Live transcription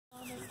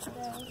So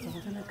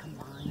we're going to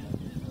combine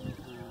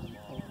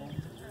oval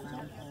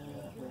round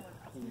pole with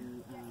the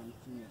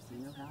junior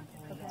senior round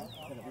pole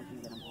so that we can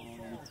get them all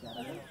in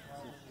together.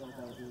 So they'll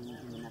go in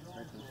the next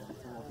rotation.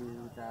 So we'll do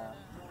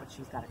but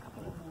she's got a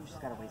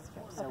ways to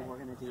go. So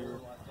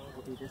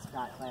we'll do this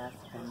dot class,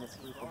 and this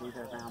group will do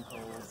their round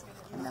poles,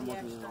 and then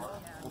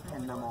we'll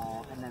pin them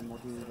all, and then we'll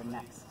do the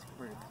next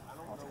group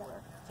all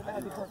together. So that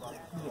would be perfect.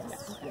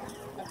 Yes. Yeah.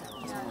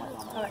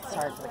 All right.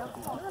 Sorry for the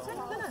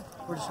confusion.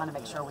 We're just trying to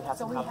make sure we have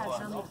some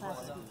competition. How many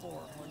classes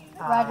before?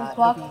 Riders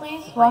walk,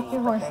 please. Walk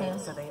your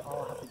horses. So they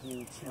all have to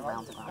do 2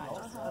 rounds of round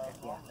poles.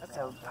 Yeah.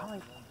 So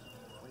probably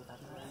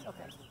 45 minutes.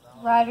 Okay.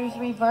 Riders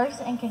reverse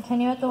and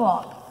continue at the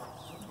walk.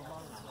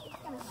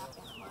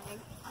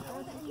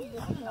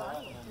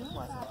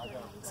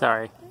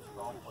 Sorry.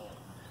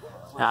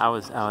 No, I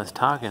was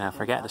talking. I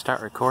forgot to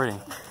start recording.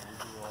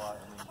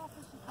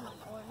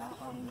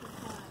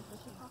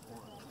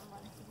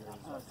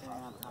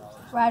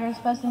 Riders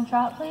pressing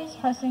trot, please.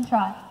 Pressing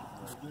trot.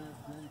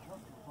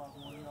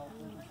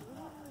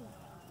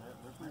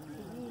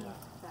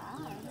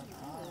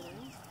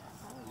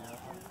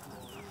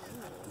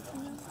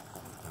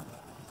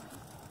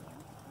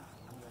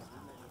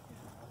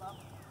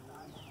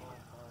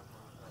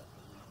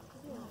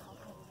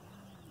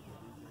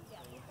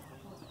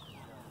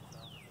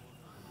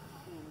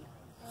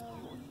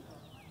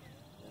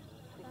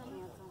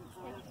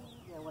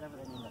 Whatever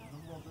they need.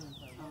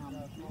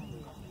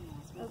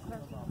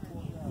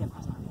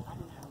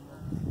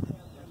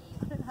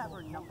 I didn't have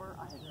her number.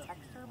 I had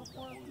texted her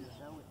before to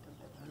show it to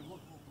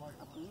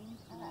a beam,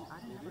 and then I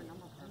didn't have her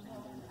number for her, and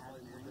then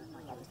as an alien,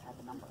 like I just had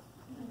the number.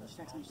 She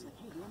texted me, she's like,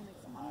 hey, do you want to make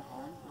some money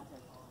for him? I was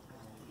like,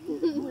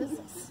 who is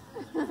this?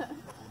 And then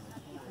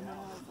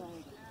I was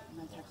like, and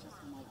then texted her,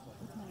 I'm like,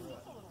 what's his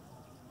name?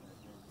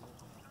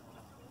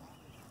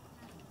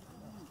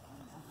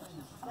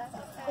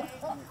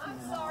 I'm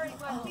sorry,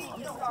 my feet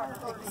started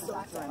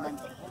hurting.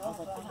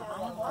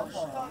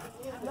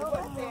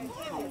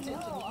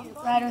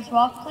 Riders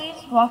walk, please.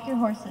 Walk your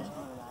horses.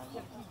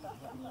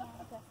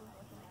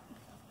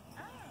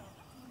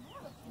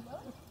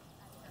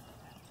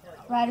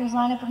 Riders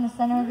line up in the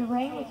center of the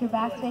ring with your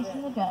back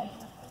facing the judge.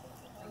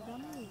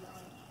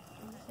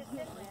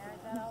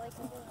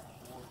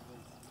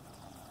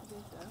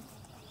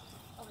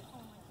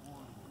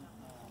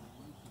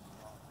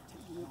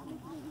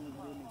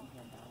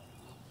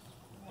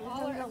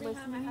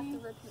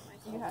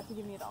 You have to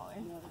give me $1.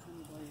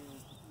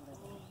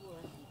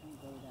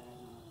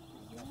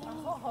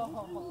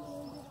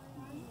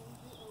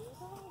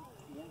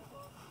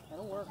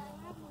 That'll work.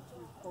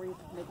 Or you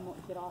make them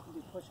get off and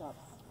do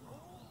push-ups.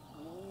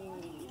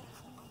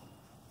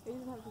 They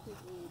just have to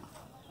take lead.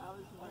 That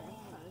was my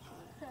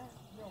punishment.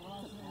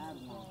 Yeah, I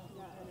know.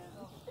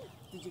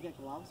 Did you get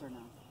gloves or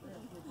no?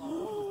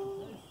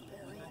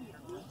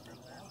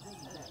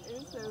 It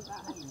was so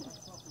bad.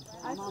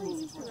 I Mom actually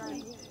always used to told ride me,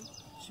 good.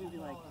 she would be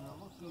like,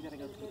 you gotta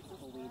go keep the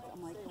weeds.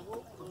 I'm like,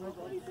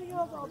 What do you think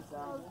about those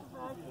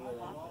back here?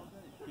 I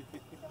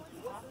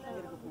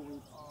gotta go pull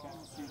weeds.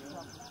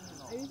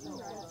 I used to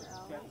ride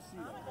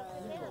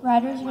around.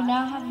 Riders, we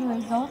now have your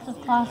results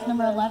of class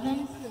number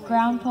 11,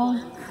 ground pole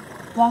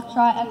walk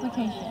trot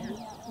equitation.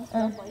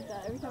 Like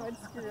that. Every time I'd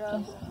screw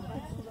up.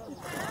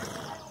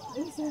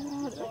 It was so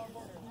bad.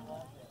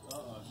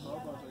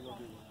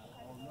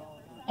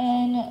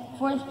 In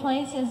 4th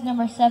place is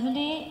number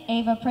 70,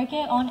 Ava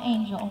Prickett on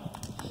Angel.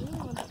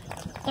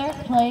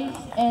 3rd place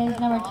is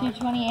number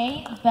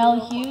 228, Belle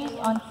Hughes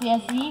on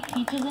CSE,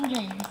 Peaches and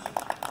Dreams.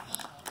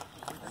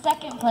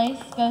 2nd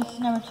place goes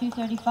to number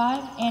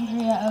 235,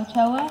 Andrea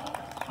Ochoa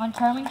on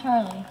Charming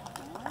Charlie.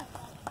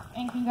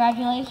 And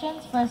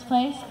congratulations, 1st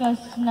place goes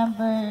to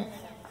number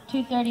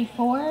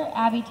 234,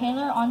 Abby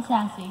Taylor on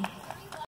Sassy.